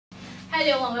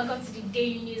Hello and welcome to the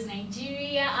Daily News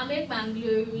Nigeria. I'm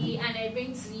Glory and I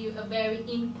bring to you a very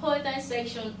important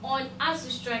section on ASUU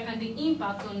strike and the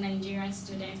impact on Nigerian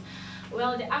students.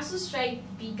 Well, the ASUU strike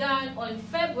began on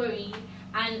February,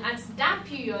 and at that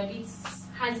period it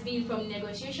has been from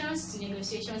negotiations to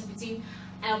negotiations between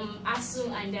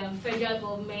ASUU and federal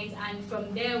government, and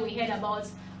from there we heard about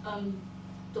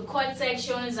the court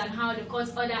sections and how the court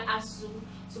ordered ASUU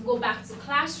to go back to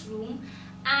classroom.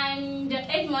 And the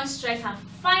 8-month strikes have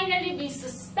finally been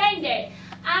suspended,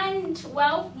 and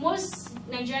well, most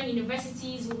Nigerian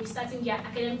universities will be starting their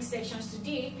academic sections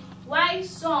today, while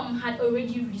some had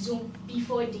already resumed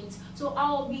before date. So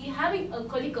I'll be having a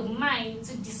colleague of mine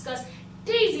to discuss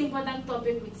this important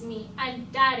topic with me, and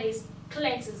that is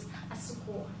Cletus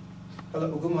ASUU.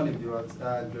 Hello, good morning, viewers.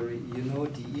 Glory, you know,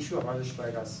 the issue of ASUU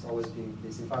strike has always been in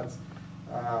place. In fact,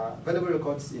 available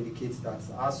records indicate that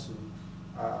ASUU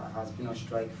has been on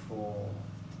strike for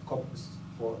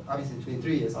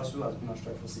 23 years. ASUU has been on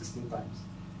strike for 16 times.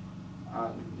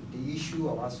 And the issue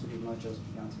of ASUU did not just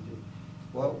begin today.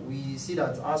 Well, we see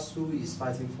that ASUU is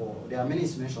fighting for, there are many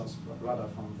insinuations rather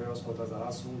from various quarters that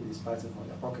ASUU is fighting for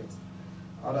their pocket.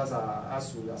 Others are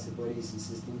ASUU as a body is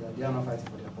insisting that they are not fighting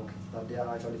for their pocket, that they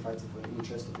are actually fighting for the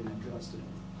interest of the Nigerian student.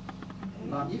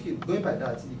 Now, if you going by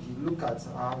that, if you look at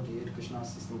how the educational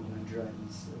system of Nigeria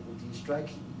is, the strike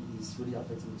is really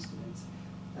affecting the students.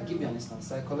 I'll give you an instance.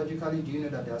 Psychologically, do you know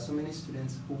that there are so many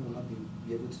students who will not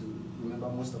be able to remember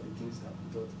most of the things that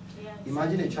we taught? Yes.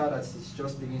 Imagine a child that is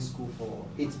just leaving school for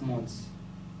 8 months,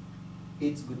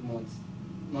 8 good months,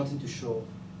 nothing to show.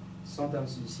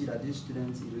 Sometimes you see that these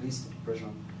students release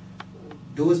depression.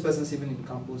 Those persons even in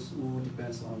campus who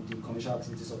depends on the commercial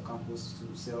activities of campus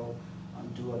to sell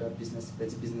and do other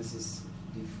petty businesses,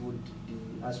 the food,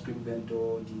 the ice cream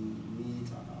vendor, the meat,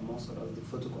 amongst others, the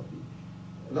photocopy.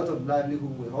 A lot of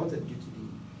livelihood were halted due to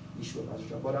the issue of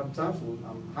ASUU. But I'm thankful,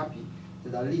 I'm happy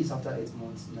that at least after 8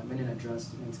 months, many Nigerian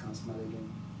students can smile again.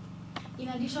 In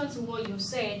addition to what you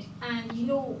said, and you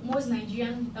know, most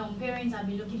Nigerian parents have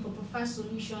been looking for preferred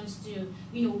solutions to,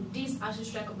 you know, this ASUU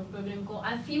strike of a problem. Because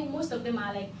I feel most of them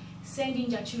are like sending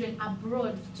their children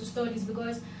abroad to studies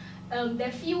because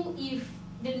they feel if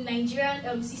the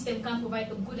Nigerian system can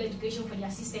provide a good education for their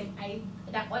system,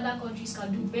 that other countries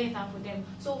can do better for them.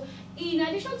 So, in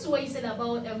addition to what you said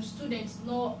about students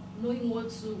not knowing what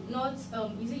to,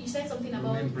 you said something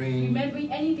about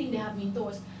remembering anything they have been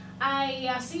taught. I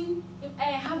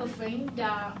have a friend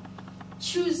that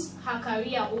choose her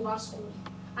career over school,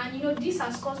 and you know this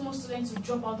has caused most students to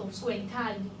drop out of school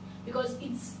entirely because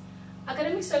it's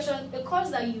academic section, a course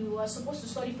that you are supposed to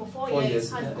study for 4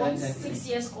 years has gone 6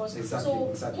 years course. Exactly.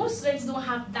 Most students don't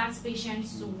have that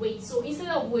patience to wait. So instead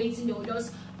of waiting, they will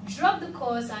just drop the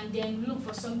course and then look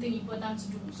for something important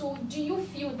to do. So do you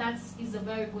feel that is a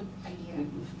very good idea?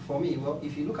 For me, well,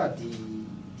 if you look at the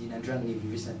Nigerian Navy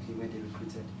recently when they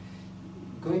recruited,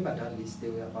 going by that list, there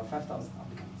were about 5,000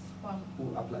 applicants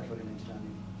who applied for the Nigerian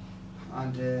Navy.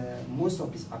 And most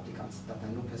of these applicants that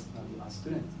I know personally are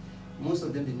students. Most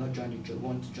of them did not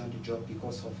want to join the job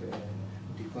because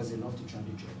they love to join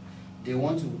the job. They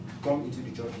want to come into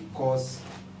the job because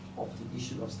of the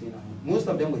issue of staying at home. Most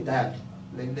of them were tired.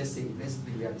 Let's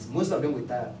be realistic. Most of them were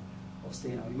tired of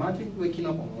staying at home. Imagine waking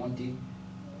up on one day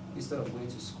instead of going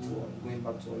to school or going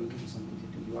back to or looking for something to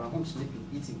do. You are home sleeping,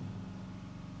 eating.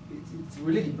 It's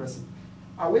really depressing.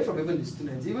 Away from even the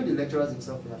students, even the lecturers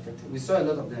themselves were affected. We saw a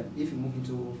lot of them. If you move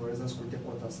into, for instance, school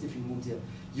quarters, if you moved here,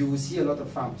 you will see a lot of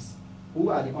farms. Who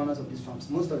are the owners of these farms?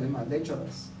 Most of them are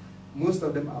lecturers. Most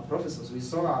of them are professors. We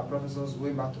saw our professors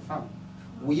going back to farm.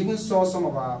 We even saw some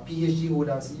of our PhD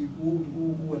holders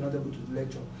who were not able to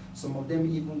lecture. Some of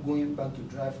them even going back to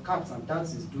drive cabs and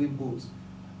taxis, doing both.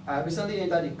 I recently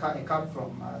entered a cab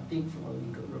from,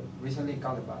 recently in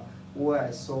Calabar, where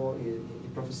I saw a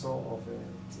professor of,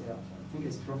 I think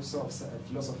it's professor of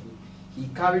philosophy. He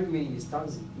carried me in his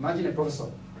taxi. Imagine a professor.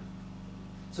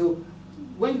 So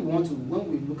when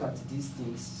we look at these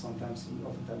things, oftentimes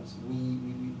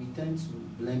we tend to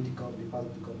blame the part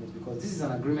of the government because this is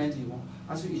an agreement you want.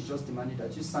 ASUU is just demanding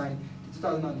that you sign the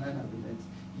 2009 agreement.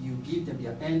 You give them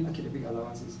their end academic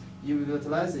allowances. You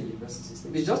revitalize the university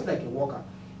system. It's just like a worker.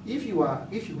 If you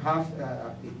have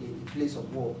a place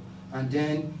of work and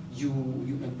then you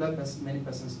employ many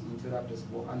persons into that place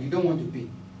of work and you don't want to pay,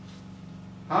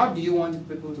 how do you want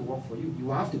people to work for you?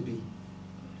 You have to pay.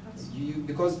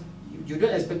 Because you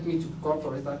don't expect me to come,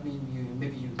 for instance,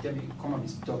 maybe you tell me, come and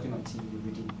be talking on TV,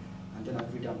 reading, and then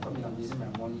every day I'm coming and using my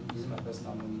money, using my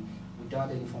personal money,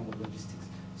 without any form of logistics.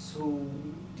 So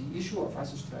the issue of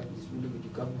ASUU strike is really with the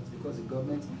government because the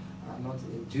government are not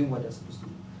doing what they're supposed to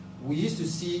do. We used to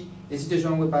see a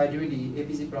situation whereby during the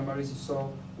APC primaries you saw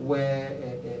where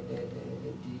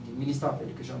the Minister of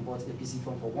Education bought APC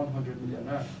form for 100 million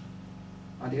naira.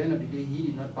 At the end of the day, he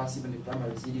did not pass even the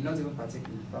primaries. He did not even partake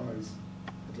in the primaries.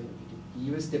 At the end of the day, he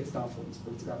even stepped down from his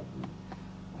political opinion.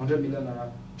 100 million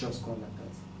naira just gone like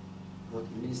that.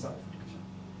 But the Minister of Education.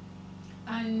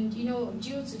 And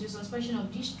due to the suspension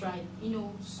of this strike,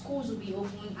 schools will be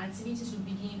open, activities will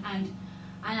begin, and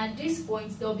at this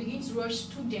point they'll begin to rush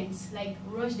students, like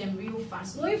rush them real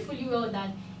fast, knowing fully well that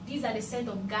these are the set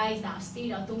of guys that have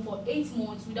stayed at home for 8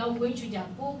 months without going through their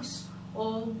books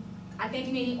or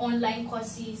attending any online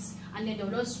courses, and then they'll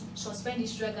just suspend the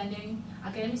strike, and then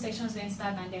academic sections then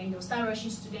start, and then they'll start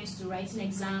rushing students to writing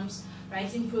exams,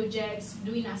 writing projects,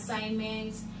 doing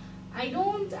assignments.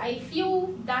 I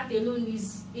feel that alone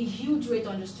is a huge weight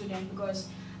on the student, because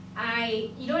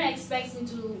you don't expect me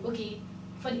to, okay,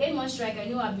 for the 8-month strike, I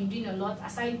know I've been doing a lot.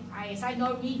 Aside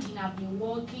not reading, I've been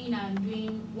working and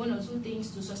doing 1 or 2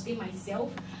 things to sustain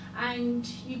myself. And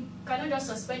you cannot just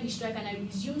suspend the strike and I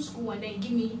resume school and then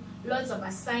give me lots of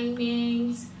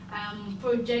assignments,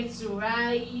 projects to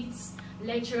write,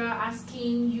 lecturer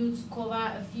asking you to cover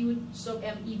a few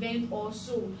event or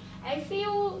so. I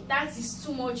feel that is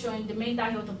too much on the mental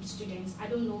health of the students. I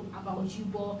don't know about you,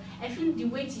 but I feel the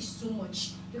weight is too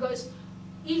much, because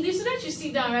if the students should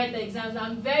sit down and write the exams,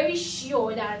 I'm very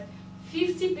sure that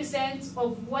 50%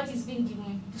 of what is being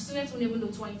given, the students will never know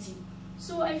 20.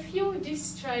 So I feel this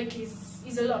strike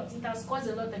is a lot. It has caused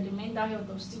a lot on the mental health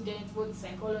of students, both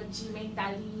psychology,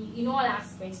 mentally, in all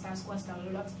aspects. It has caused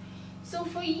a lot. So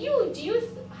for you,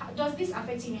 does this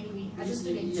affect you in any way as a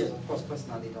student? Yes, of course,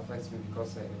 personally it affects me,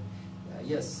 because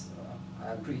yes,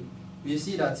 I agree. You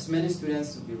see that many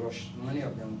students will be rushed. Many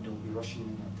of them will be rushing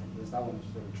many of them. Yes, that one is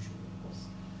very true, of course.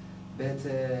 But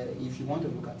if you want to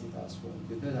look at it as well,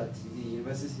 you know that the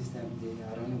university system, they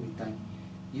are running with time.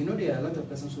 You know there are a lot of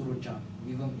persons who wrote JAM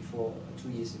even before 2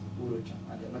 years ago, who wrote JAM,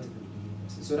 and they're not even in the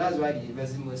university. So that's why the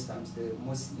university most times,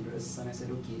 most universities said,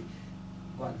 okay,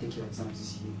 go and take your exams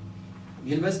this year.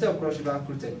 University of Cross River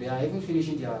Recruited, they are even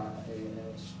finishing their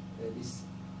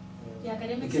the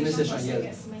academic session.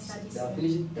 Yes, they are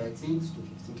finishing 13th to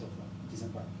 15th of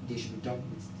December. They should be done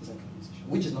with this academic session,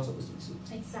 which is not supposed to be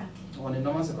so. Exactly. On a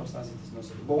normal circumstance, it is not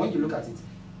so. But when you look at it,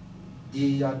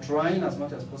 they are trying as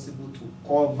much as possible to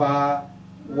cover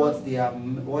what they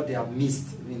have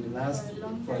missed in the last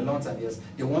for a long time. Yes,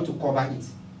 they want to cover it.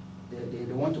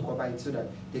 They want to cover it so that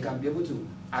they can be able to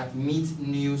admit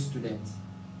new students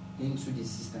into the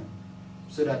system,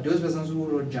 so that those persons who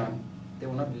wrote JAM, they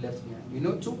will not be left behind. You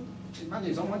know,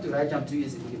 imagine someone to write JAM 2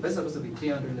 years ago, the person is supposed to be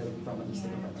 300 level, if I'm not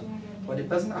mistaken, but the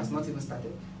person has not even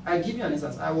started. I'll give you an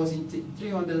instance. I was in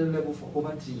 300 level for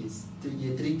over 3 years, 3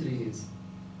 years.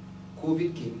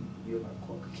 COVID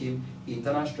came,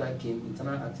 internal strike came,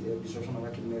 internal disruption of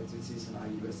academic activities in our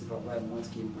university for about a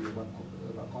month came, we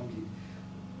overcome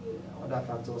it. Other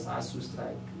factors, ASUU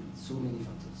strike, so many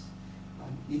factors.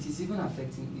 And it is even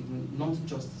affecting not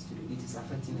just the student, it is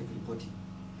affecting everybody.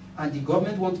 And the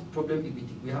government, one problem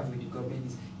we have with the government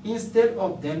is, instead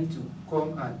of them to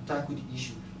come and tackle the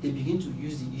issue, they begin to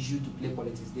use the issue to play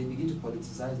politics. They begin to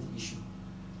politicize the issue.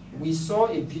 We saw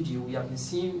a video, we have been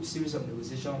seeing a series of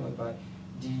negotiations whereby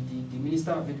the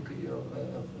Minister of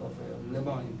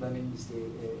Labour and Employment, Mr.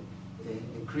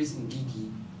 Chris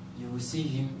Ngigi, you will see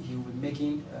him, he will be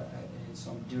making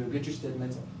some derogatory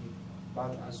statements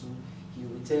about ASUU. He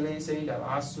will be saying that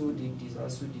ASUU did this,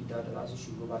 ASUU did that ASUU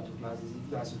should go back to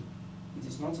classes. It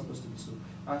is not supposed to be so.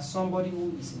 And somebody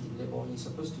who is in the labor is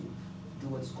supposed to do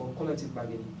what is called collective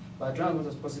bargaining, but try as much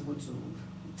as possible to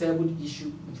table the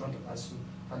issue in front of ASUU,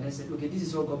 and then say, okay, this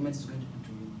is what government is going to do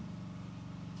to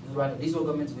you. Rather, this is what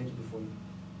government is going to do for you.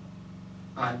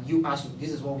 And you ASUU,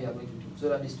 this is what we are going to do, so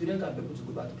that the student can be able to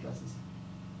go back to classes.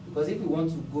 Because if we want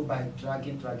to go by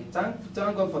dragging, thank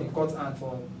God for the court and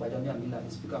for Bajami Amila,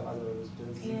 the Speaker of House,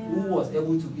 who was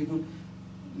able to even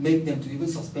make them to even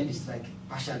suspend the strike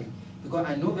partially. Because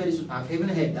I know very soon, I've even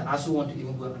heard that ASUU want to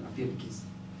even go and appeal the case.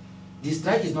 The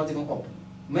strike is not even up.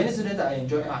 Many students are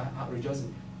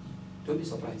rejoicing. Don't be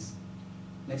surprised.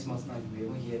 Next month now, you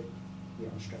will even hear we are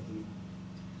on strike.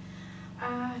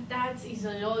 That is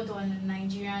a lot on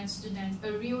Nigerian students,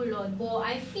 a real lot. But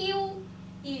I feel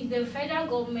if the federal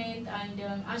government and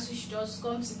ASUU should just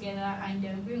come together and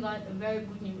bring out a very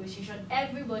good negotiation,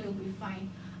 everybody will be fine.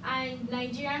 And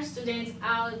Nigerian students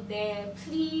out there,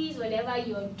 please, whatever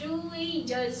you're doing,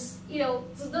 just, to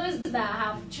those that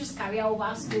have choose career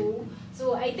over school,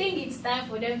 so I think it's time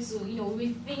for them to,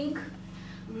 rethink,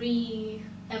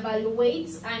 re-evaluate,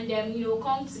 and,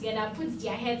 come together, put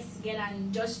their heads together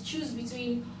and just choose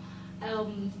between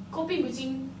coping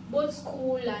between both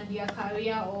school and their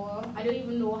career, or I don't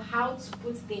even know how to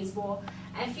put this, but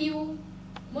I feel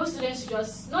most students should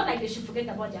just, not like they should forget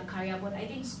about their career, but I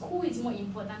think school is more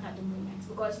important at the moment,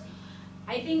 because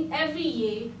I think every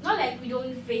year, not like we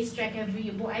don't face strike every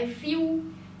year, but I feel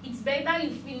it's better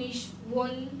you finish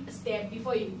one step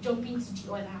before you jump into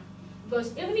the other.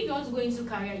 Because even if you want to go into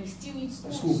career, you still need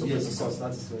school. Yes, of course, that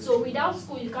is very so true. without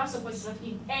school, you can't support yourself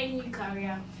in any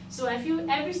career. So I feel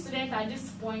every student at this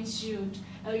point should,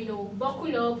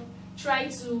 buckle up, try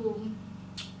to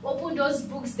open those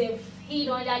books they've hid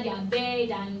under their bed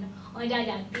and under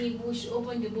their table. Should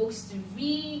open the books to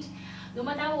read. No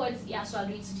matter what ASUU are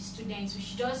doing to the students, we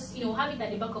should just, have it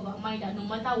at the back of our mind that no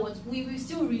matter what, we will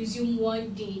still resume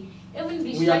one day. Even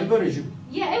if we are going to resume.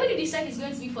 Yeah, even if the strike is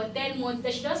going to be for 10 months,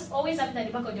 they should just always have it at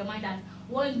the back of their mind that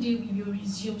one day we will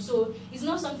resume. So it's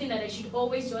not something that they should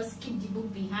always just keep the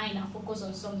book behind and focus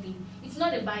on something. It's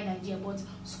not a bad idea, but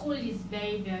school is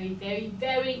very, very, very,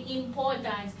 very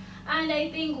important. And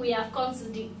I think we have come to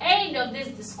the end of this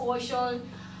discussion.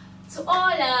 To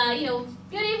all,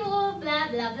 beautiful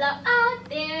blah blah blah out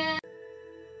there.